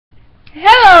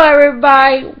Hello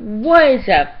everybody, what is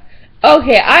up?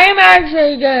 Okay, I am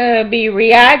actually gonna be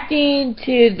reacting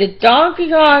to the Donkey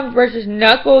Kong versus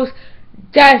Knuckles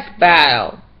death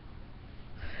battle.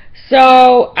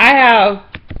 So, I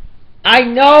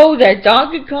know that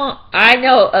Donkey Kong, I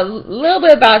know a little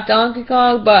bit about Donkey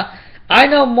Kong, but I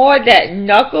know more that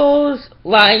Knuckles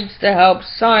likes to help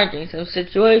Sonic in some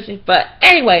situations. But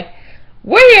anyway,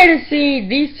 we're here to see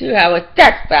these two have a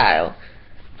death battle.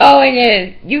 Oh, and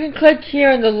then you can click here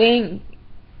on the link.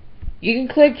 You can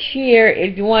click here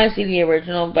if you want to see the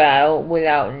original battle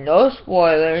without no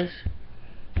spoilers.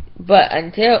 But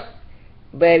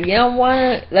if you don't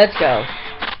want to, let's go.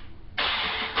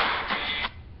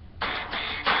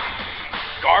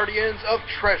 Guardians of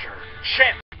treasure,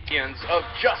 champions of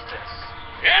justice.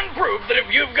 And prove that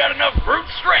if you've got enough brute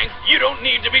strength, you don't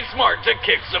need to be smart to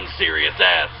kick some serious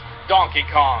ass. Donkey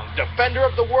Kong, defender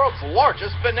of the world's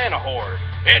largest banana horde.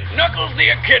 And Knuckles the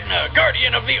Echidna,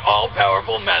 guardian of the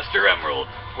all-powerful Master Emerald.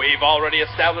 We've already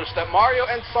established that Mario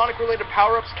and Sonic-related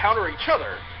power-ups counter each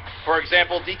other. For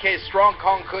example, DK's Strong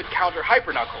Kong could counter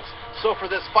Hyper Knuckles. So for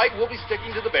this fight, we'll be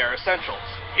sticking to the bare essentials.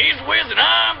 He's Wiz and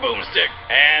I'm Boomstick.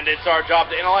 And it's our job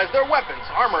to analyze their weapons,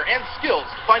 armor, and skills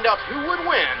to find out who would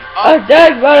win A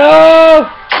death battle!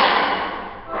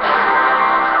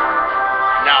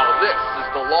 Now this is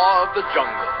the law of the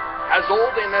jungle, as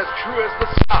old and as true as the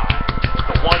sky.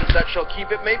 The ones that shall keep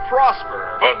it may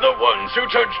prosper. But the ones who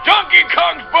touch Donkey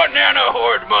Kong's banana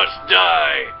horde must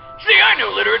die. See, I know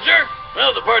literature.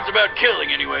 Well, the parts about killing,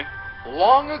 anyway.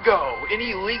 Long ago, an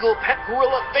illegal pet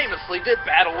gorilla famously did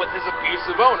battle with his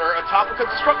abusive owner atop a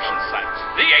construction site.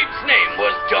 The ape's name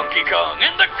was Donkey Kong,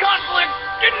 and the conflict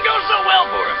didn't go so well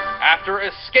for him. After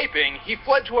escaping, he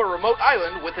fled to a remote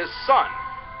island with his son,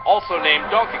 also named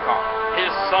Donkey Kong.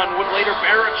 His son would later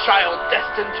bear a child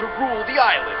destined to rule the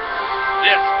island.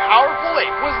 This powerful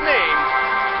ape was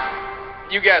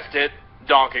named, you guessed it,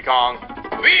 Donkey Kong.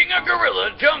 Being a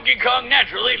gorilla, Donkey Kong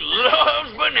naturally loves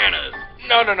bananas.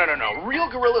 No. Real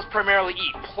gorillas primarily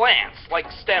eat plants, like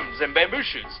stems and bamboo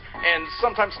shoots, and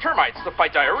sometimes termites to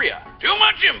fight diarrhea. Too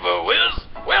much info, Wiz.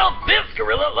 Well, this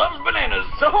gorilla loves bananas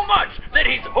so much that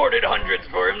he's hoarded hundreds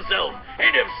for himself.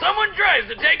 And if someone tries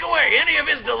to take away any of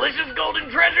his delicious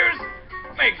golden treasures,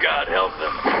 may God help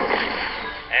them.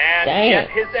 And yet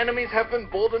his enemies have been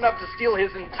bold enough to steal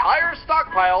his entire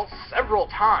stockpile several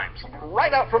times,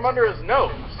 right out from under his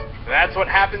nose. That's what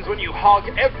happens when you hog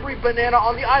every banana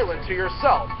on the island to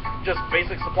yourself. Just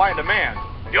basic supply and demand.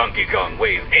 Donkey Kong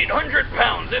weighs 800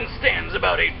 pounds and stands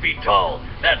about 8 feet tall.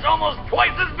 That's almost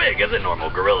twice as big as a normal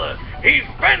gorilla. He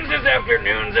spends his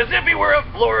afternoons as if he were a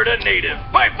Florida native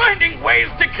by finding ways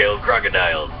to kill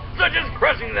crocodiles, such as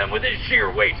crushing them with his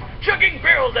sheer weight, chucking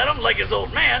barrels at them like his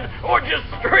old man, or just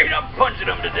straight up punching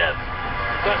them to death.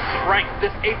 The strength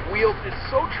this ape wields is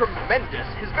so tremendous,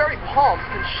 his very palms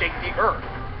can shake the earth.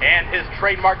 And his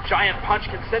trademark giant punch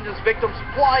can send his victims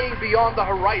flying beyond the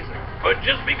horizon. But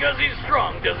just because he's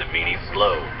strong doesn't mean he's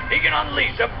slow. He can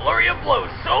unleash a flurry of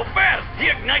blows so fast he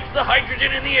ignites the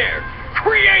hydrogen in the air,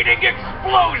 creating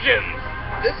explosions!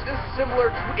 This is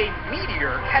similar to a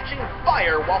meteor catching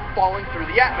fire while falling through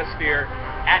the atmosphere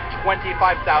at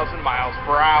 25,000 miles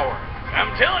per hour.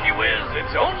 I'm telling you, Wiz,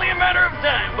 it's only a matter of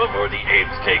time before the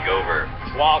apes take over.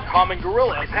 While common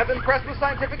gorillas have impressed the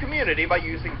scientific community by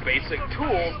using basic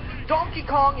tools, Donkey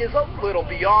Kong is a little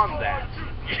beyond that.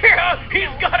 Yeah, he's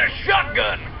got a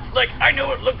shotgun! Like, I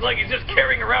know it looked like he's just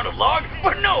carrying around a log,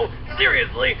 but no,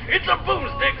 seriously, it's a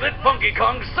boomstick that Funky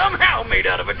Kong somehow made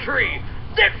out of a tree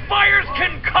that fires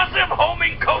concussive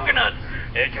homing coconuts!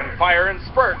 It can fire in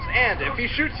spurts, and if he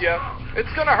shoots you,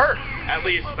 it's gonna hurt. At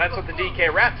least, that's what the DK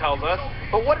rap tells us.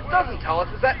 But what it doesn't tell us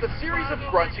is that the series of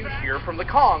grunts you hear from the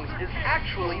Kongs is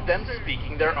actually them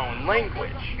speaking their own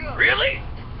language. Really?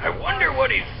 I wonder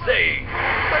what he's saying.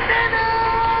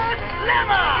 Banana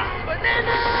Slammer!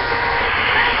 Banana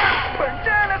Slammer!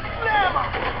 Banana Slammer!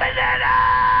 Banana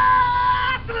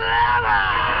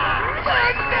Slammer!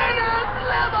 Banana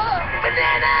Slammer!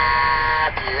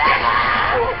 Banana Slammer!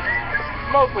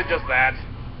 Mostly just that.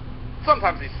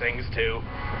 Sometimes he sings too.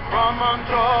 From on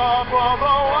top of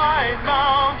the white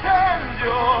mountains,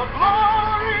 your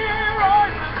glory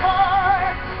rises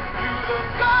high to the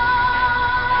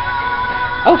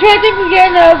sky. Okay, I think we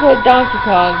get enough with Donkey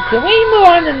Kong. Can we move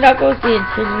on to Knuckles the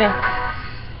Echidna?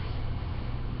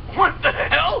 What the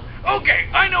hell? Okay,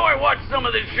 I know I watched some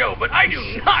of this show, but I do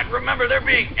not remember there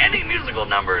being any musical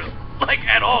numbers, like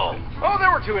at all. Oh, there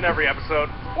were 2 in every episode.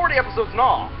 40 episodes in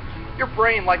all. Your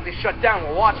brain likely shut down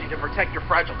while watching to protect your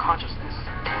fragile consciousness.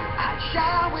 I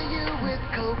shower you with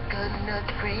coconut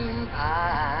cream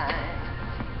pie.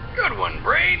 Good one,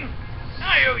 Brain.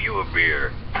 I owe you a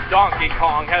beer. Donkey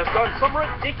Kong has done some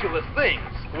ridiculous things.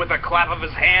 With a clap of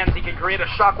his hands, he can create a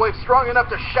shockwave strong enough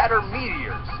to shatter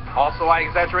meteors. Also, I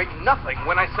exaggerate nothing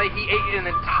when I say he ate an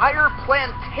entire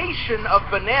plantation of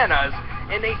bananas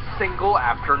in a single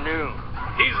afternoon.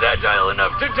 He's agile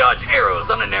enough to dodge arrows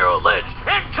on a narrow ledge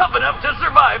and tough enough to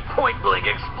survive point-blank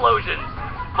explosions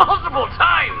multiple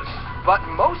times. But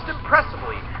most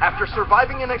impressively, after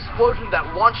surviving an explosion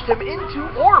that launched him into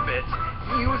orbit,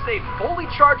 he used a fully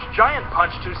charged giant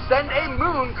punch to send a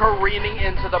moon careening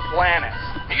into the planet.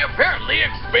 He apparently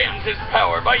expands his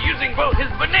power by using both his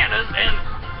bananas and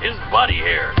his body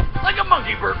hair, like a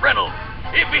monkey Burt Reynolds.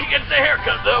 If he gets a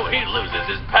haircut, though, he loses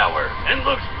his power and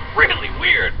looks really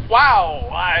weird. Wow,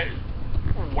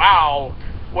 wow.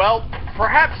 Well,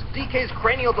 perhaps DK's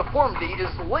cranial deformity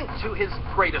is linked to his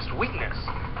greatest weakness.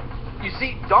 You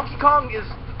see, Donkey Kong is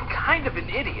kind of an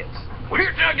idiot.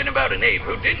 We're talking about an ape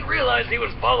who didn't realize he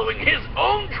was following his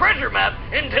own treasure map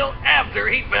until after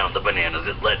he found the bananas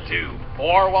it led to.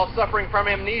 Or while suffering from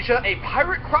amnesia, a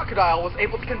pirate crocodile was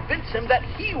able to convince him that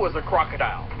he was a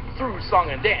crocodile through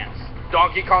song and dance.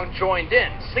 Donkey Kong joined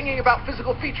in, singing about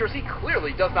physical features he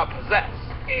clearly does not possess.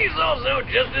 He's also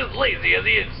just as lazy as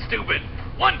he is stupid.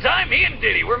 One time, he and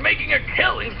Diddy were making a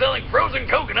killing selling frozen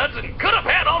coconuts and could have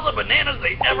had all the bananas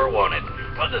they ever wanted.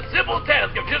 But the simple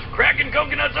task of just cracking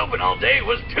coconuts open all day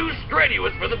was too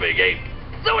strenuous for the big ape.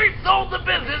 So he sold the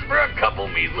business for a couple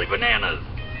measly bananas.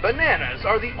 Bananas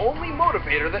are the only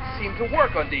motivator that seem to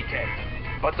work on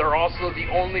DK. But they're also the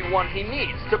only one he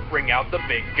needs to bring out the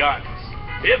big guns.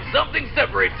 If something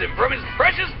separates him from his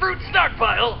precious fruit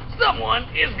stockpile, someone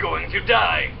is going to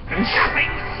die.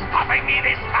 Something's stopping me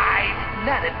this time.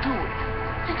 Not a do it.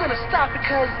 You're gonna stop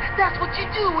because that's what you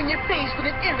do when you're faced with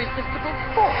an irresistible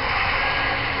force.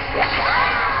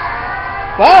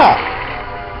 Fuck!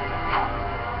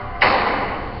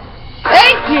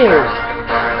 Thank you!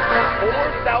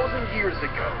 4,000 years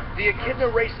ago, the Echidna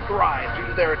race thrived due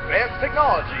to their advanced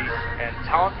technology and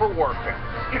talent for warfare.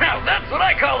 Now that's what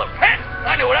I call a pet.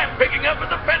 I know what I'm picking up at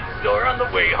the pet store on the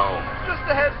way home. Just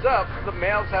a heads up, the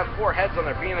males have 4 heads on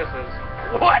their penises.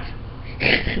 What?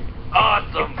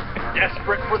 Awesome.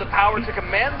 Desperate for the power to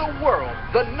command the world,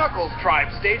 the Knuckles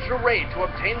tribe staged a raid to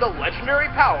obtain the legendary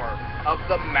power of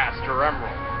the Master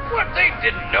Emerald. What they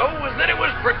didn't know was that it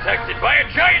was protected by a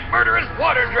giant murderous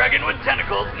water dragon with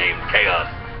tentacles named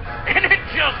Chaos. And it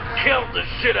just killed the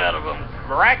shit out of them.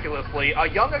 Miraculously,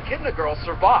 a young Echidna girl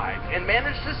survived and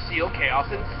managed to seal Chaos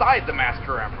inside the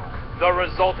Master Emerald. The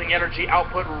resulting energy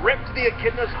output ripped the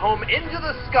Echidna's home into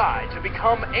the sky to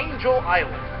become Angel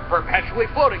Island, perpetually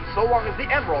floating so long as the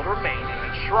Emerald remained in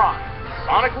its shrine.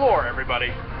 Sonic lore,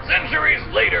 everybody. Centuries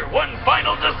later, one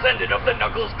final descendant of the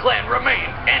Knuckles clan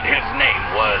remained, and his name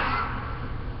was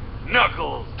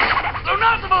Knuckles. So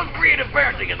not the most creative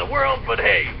parenting in the world, but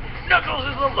hey, Knuckles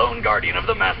is the lone guardian of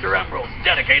the Master Emerald,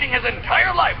 dedicating his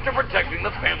entire life to protecting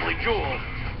the family jewel.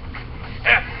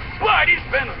 But he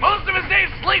spends most of his days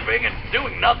sleeping and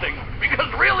doing nothing, because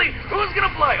really, who's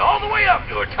gonna fly all the way up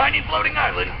to a tiny floating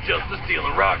island just to steal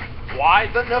a rock? Why,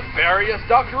 the nefarious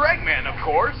Dr. Eggman, of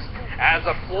course. As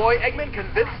a ploy, Eggman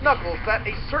convinced Knuckles that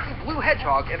a certain blue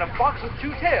hedgehog and a fox with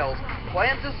 2 tails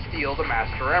planned to steal the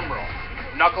Master Emerald.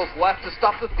 Knuckles left to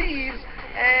stop the thieves,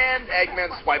 and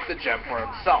Eggman swiped the gem for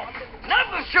himself.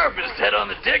 Not the sharpest head on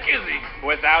the dick, is he?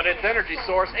 Without its energy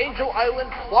source, Angel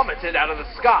Island plummeted out of the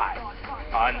sky.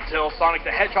 Until Sonic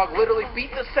the Hedgehog literally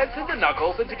beat the sense into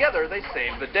Knuckles, and together they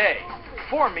saved the day,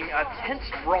 forming a tense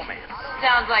romance.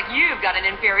 Sounds like you've got an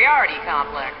inferiority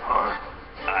complex. Huh?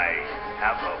 I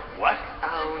have a what?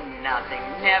 Oh, nothing.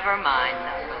 Never mind,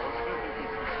 Knuckles.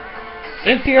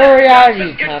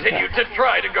 Inferiority Just continue complex. to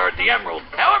try to guard the emerald.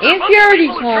 However,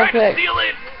 Inferiority most people who try to complex. steal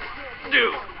it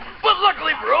do. But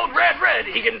luckily for old Rad Red,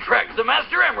 he can track the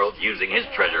Master Emerald using his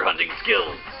treasure hunting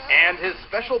skills. And his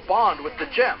special bond with the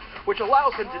gem, which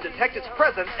allows him to detect its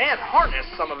presence and harness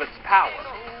some of its power,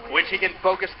 which he can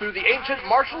focus through the ancient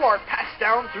martial art passed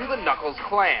down through the Knuckles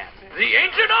clan. The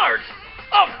ancient art?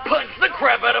 I'll punch the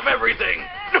crap out of everything.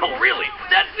 No, really,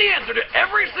 that's the answer to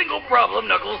every single problem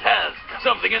Knuckles has.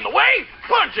 Something in the way?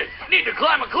 Punch it. Need to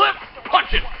climb a cliff?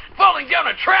 Punch it. Falling down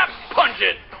a trap? Punch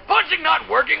it. Punching not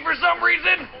working for some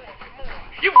reason?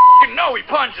 You f***ing know he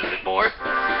punches it more.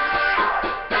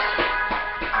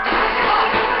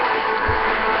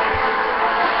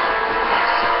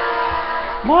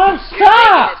 Mom, You're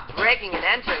stop! making this breaking and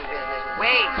entering business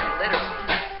way too literal.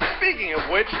 Speaking of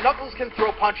which, Knuckles can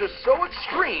throw punches so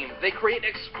extreme they create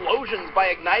explosions by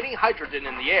igniting hydrogen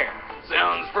in the air.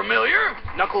 Sounds familiar?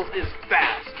 Knuckles is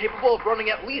fast, capable of running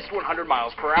at least 100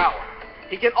 miles per hour.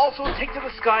 He can also take to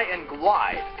the sky and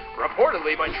glide,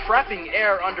 reportedly by trapping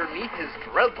air underneath his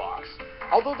dreadlocks.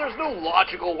 Although there's no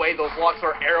logical way those locks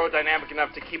are aerodynamic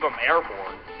enough to keep him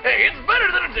airborne. Hey, it's better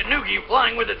than a tanuki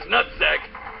flying with its nutsack.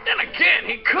 Then again,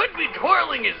 he could be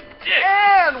twirling his dick.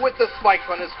 And with the spikes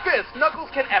on his fist,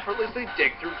 Knuckles can effortlessly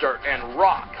dig through dirt and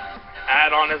rock.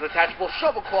 Add on his attachable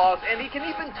shovel claws, and he can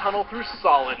even tunnel through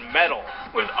solid metal.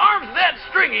 With arms that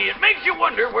stringy, it makes you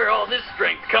wonder where all this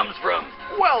strength comes from.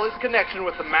 Well, his connection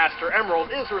with the Master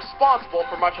Emerald is responsible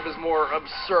for much of his more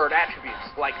absurd attributes,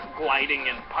 like gliding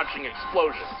and punching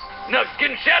explosions. Knuck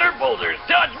can shatter boulders,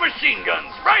 dodge machine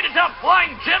guns, ride atop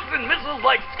flying jets and missiles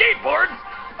like skateboards.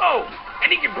 Oh,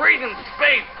 and he can breathe in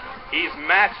space. He's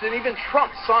matched and even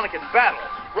trumps Sonic in battle,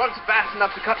 runs fast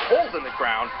enough to cut holes in the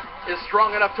ground, is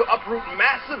strong enough to uproot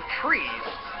massive trees.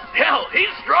 Hell,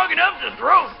 he's strong enough to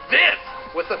throw this.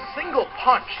 With a single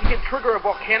punch, he can trigger a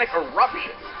volcanic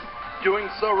eruption. Doing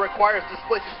so requires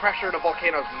displacing pressure in a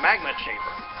volcano's magma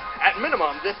chamber. At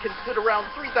minimum, this can sit around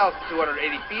 3,280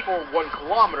 feet or 1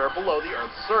 kilometer below the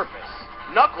Earth's surface.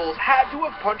 Knuckles had to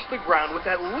have punched the ground with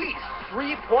at least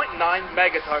 3.9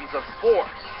 megatons of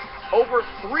force, over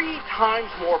 3 times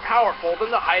more powerful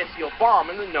than the highest yield bomb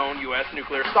in the known U.S.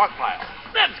 nuclear stockpile.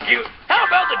 That's cute. How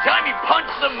about the time he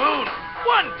punched the moon?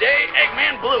 One day,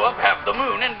 Eggman blew up half the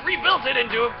moon and rebuilt it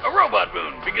into a robot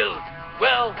moon because,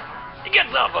 well, he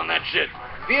gets off on that shit.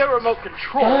 Via remote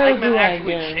control, Eggman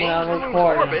actually changed the moon's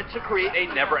orbit to create a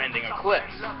never-ending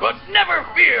eclipse. But never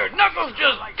fear, Knuckles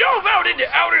just dove out into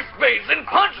outer space and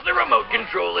punched the remote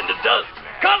control into dust,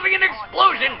 causing an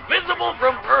explosion visible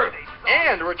from Earth.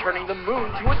 And returning the moon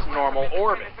to its normal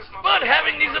orbit. But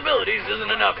having these abilities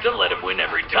isn't enough to let him win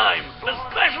every time,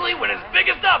 especially when his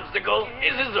biggest obstacle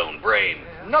is his own brain.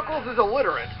 Knuckles is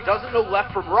illiterate, doesn't know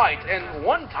left from right, and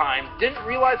one time didn't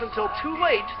realize until too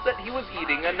late that he was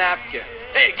eating a napkin.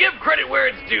 Hey, give credit where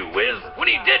it's due, Wiz. When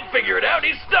he did figure it out,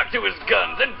 he stuck to his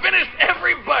guns and finished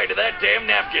every bite of that damn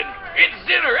napkin. It's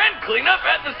dinner and cleanup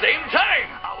at the same time.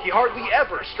 He hardly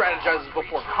ever strategizes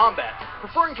before combat,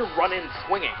 preferring to run in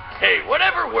swinging. Hey,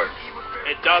 whatever works.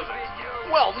 It doesn't.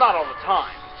 Well, not all the time.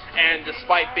 And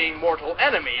despite being mortal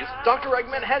enemies, Dr.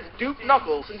 Eggman has duped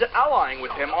Knuckles into allying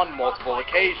with him on multiple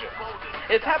occasions.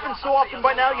 It's happened so often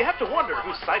by now, you have to wonder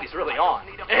whose side he's really on.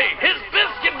 Hey, his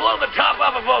fist can blow the top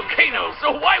off a volcano,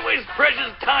 so why waste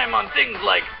precious time on things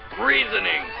like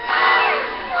reasoning?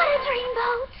 What a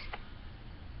dreamboat!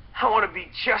 I want to be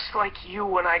just like you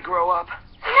when I grow up.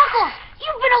 Knuckles,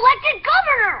 you've been elected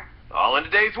governor! All in a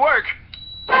day's work.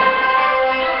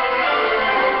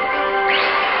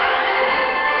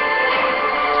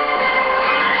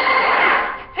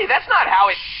 Hey, that's not how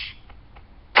it...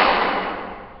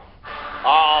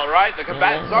 All right, the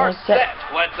combatants are set.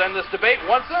 Let's end this debate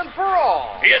once and for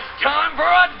all. It's time for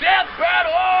a death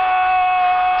battle!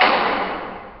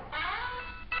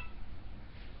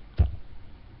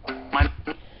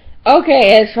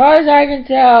 Okay, as far as I can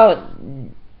tell,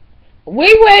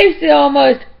 we wasted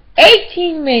almost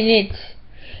 18 minutes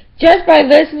just by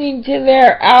listening to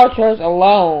their intros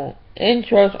alone.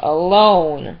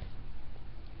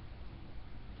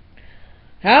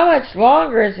 How much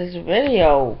longer is this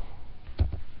video?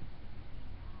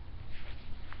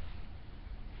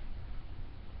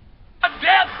 A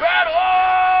death battle!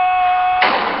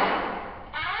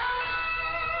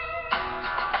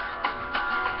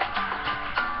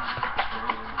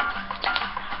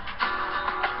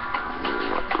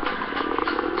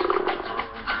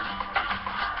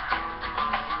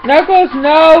 Knuckles,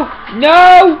 no!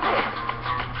 No!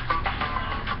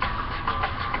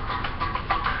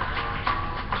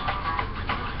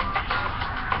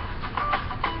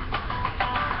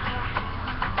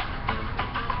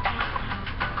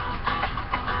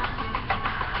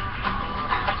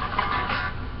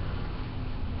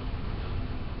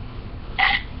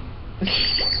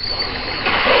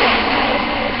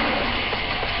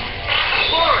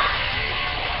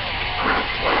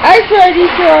 I swear these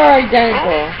two are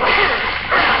identical.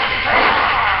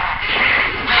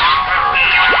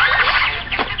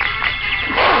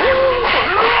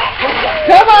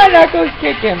 Come on, Knuckles,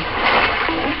 kick him.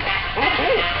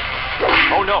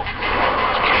 Oh no.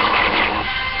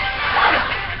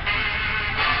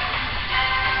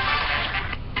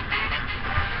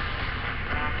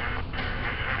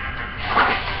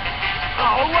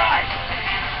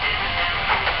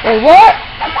 Wait, what?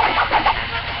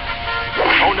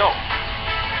 Oh no.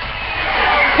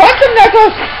 Punch him,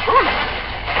 Knuckles!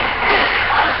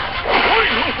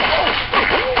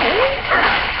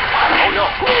 Oh no.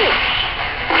 Oh no.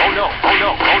 Oh no. Oh no.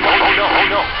 Oh no. Oh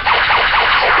no.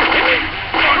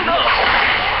 Oh no!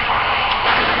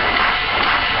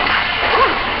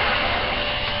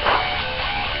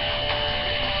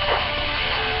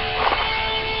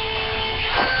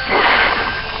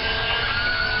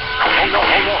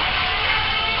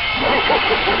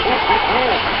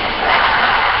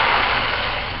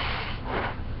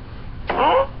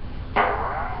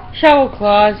 Shovel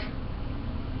claws.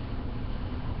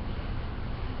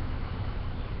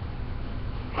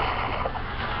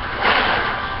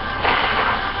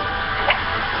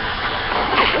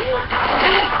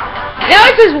 Now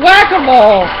it's just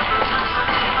whack-a-mole.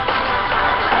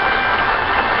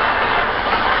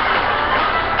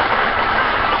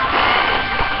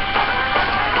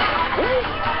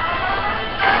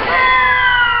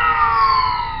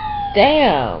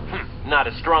 Damn. Not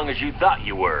as strong as you thought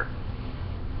you were.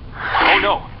 Oh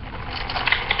no.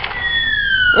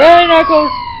 Really,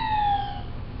 Knuckles?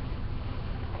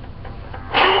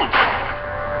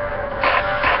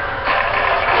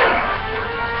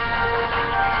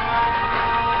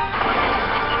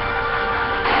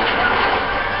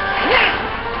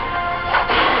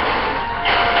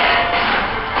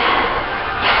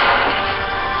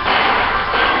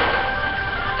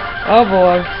 Oh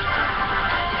boy.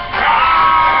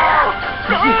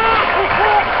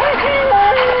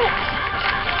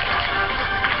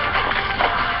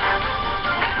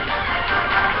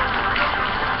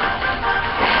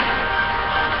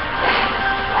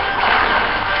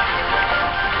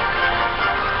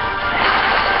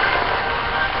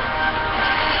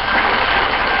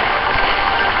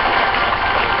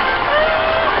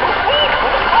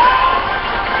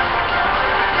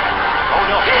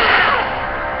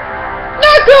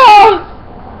 Knuckles!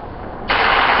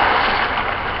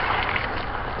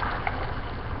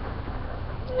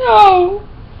 No.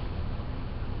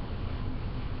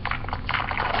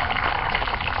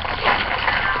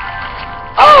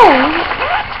 Oh!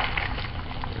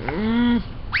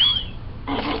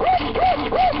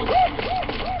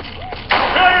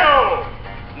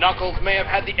 Knuckles may have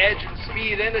had the edge in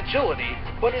speed and agility,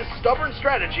 but his stubborn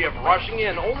strategy of rushing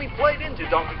in only played into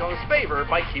Donkey Kong's favor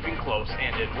by keeping close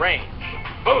and in range.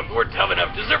 Both were tough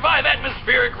enough to survive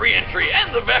atmospheric re-entry and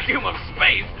the vacuum of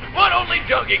space, but only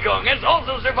Donkey Kong has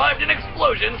also survived an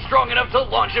explosion strong enough to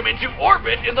launch him into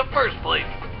orbit in the first place.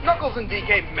 Knuckles and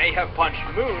DK may have punched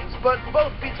moons, but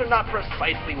both feats are not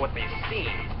precisely what they seem.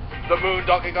 The moon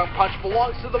Donkey Kong punched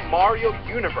belongs to the Mario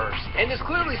universe, and is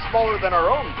clearly smaller than our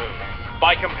own moon.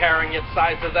 By comparing its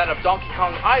size to that of Donkey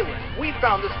Kong Island, we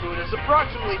found this moon is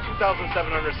approximately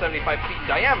 2,775 feet in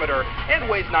diameter and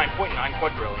weighs 9.9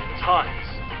 quadrillion tons.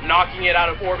 Knocking it out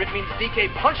of orbit means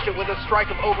DK punched it with a strike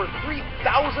of over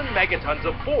 3,000 megatons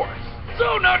of force.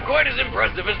 So not quite as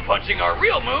impressive as punching our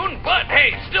real moon, but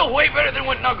hey, still way better than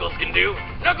what Knuckles can do.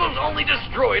 Knuckles only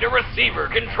destroyed a receiver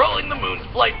controlling the moon's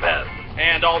flight path.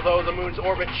 And although the moon's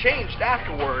orbit changed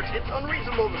afterwards, it's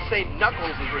unreasonable to say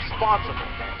Knuckles is responsible.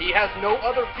 He has no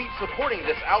other feat supporting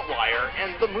this outlier,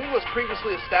 and the moon was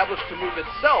previously established to move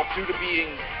itself due to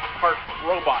being part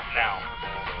robot now.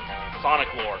 Sonic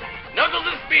lore.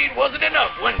 Knuckles' speed wasn't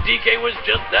enough when DK was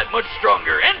just that much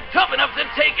stronger and tough enough to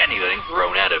take anything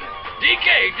thrown at him.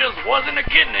 DK just wasn't a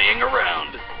kid naying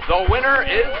around. The winner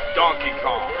is Donkey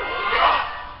Kong.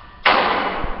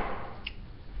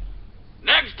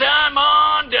 Next time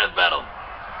on Death Battle.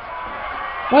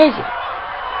 What is it?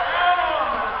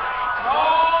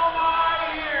 All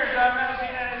my years I've never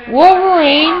seen anything.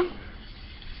 Wolverine?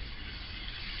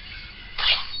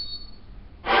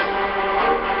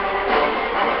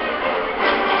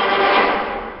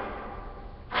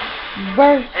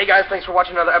 Hey guys, thanks for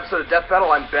watching another episode of Death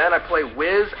Battle. I'm Ben, I play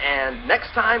Wiz, and next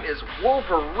time is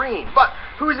Wolverine. But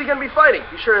who is he going to be fighting?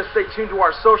 Be sure to stay tuned to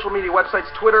our social media websites,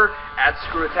 Twitter,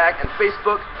 @ScrewAttack, and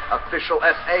Facebook, Official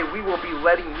SA. We will be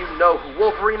letting you know who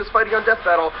Wolverine is fighting on Death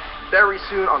Battle very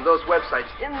soon on those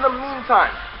websites. In the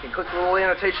meantime, you can click the little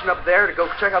annotation up there to go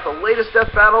check out the latest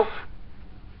Death Battle.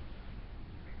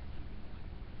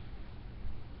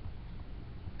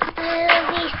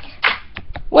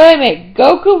 Wait a minute.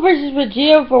 Goku versus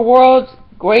Vegeta for World's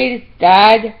Greatest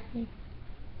Dad.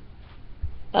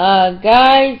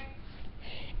 Guys,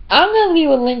 I'm gonna leave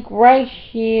a link right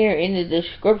here in the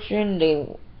description.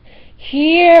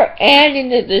 Here and in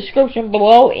the description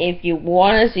below if you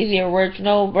want to see the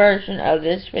original version of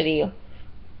this video.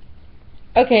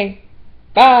 Okay,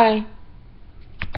 bye.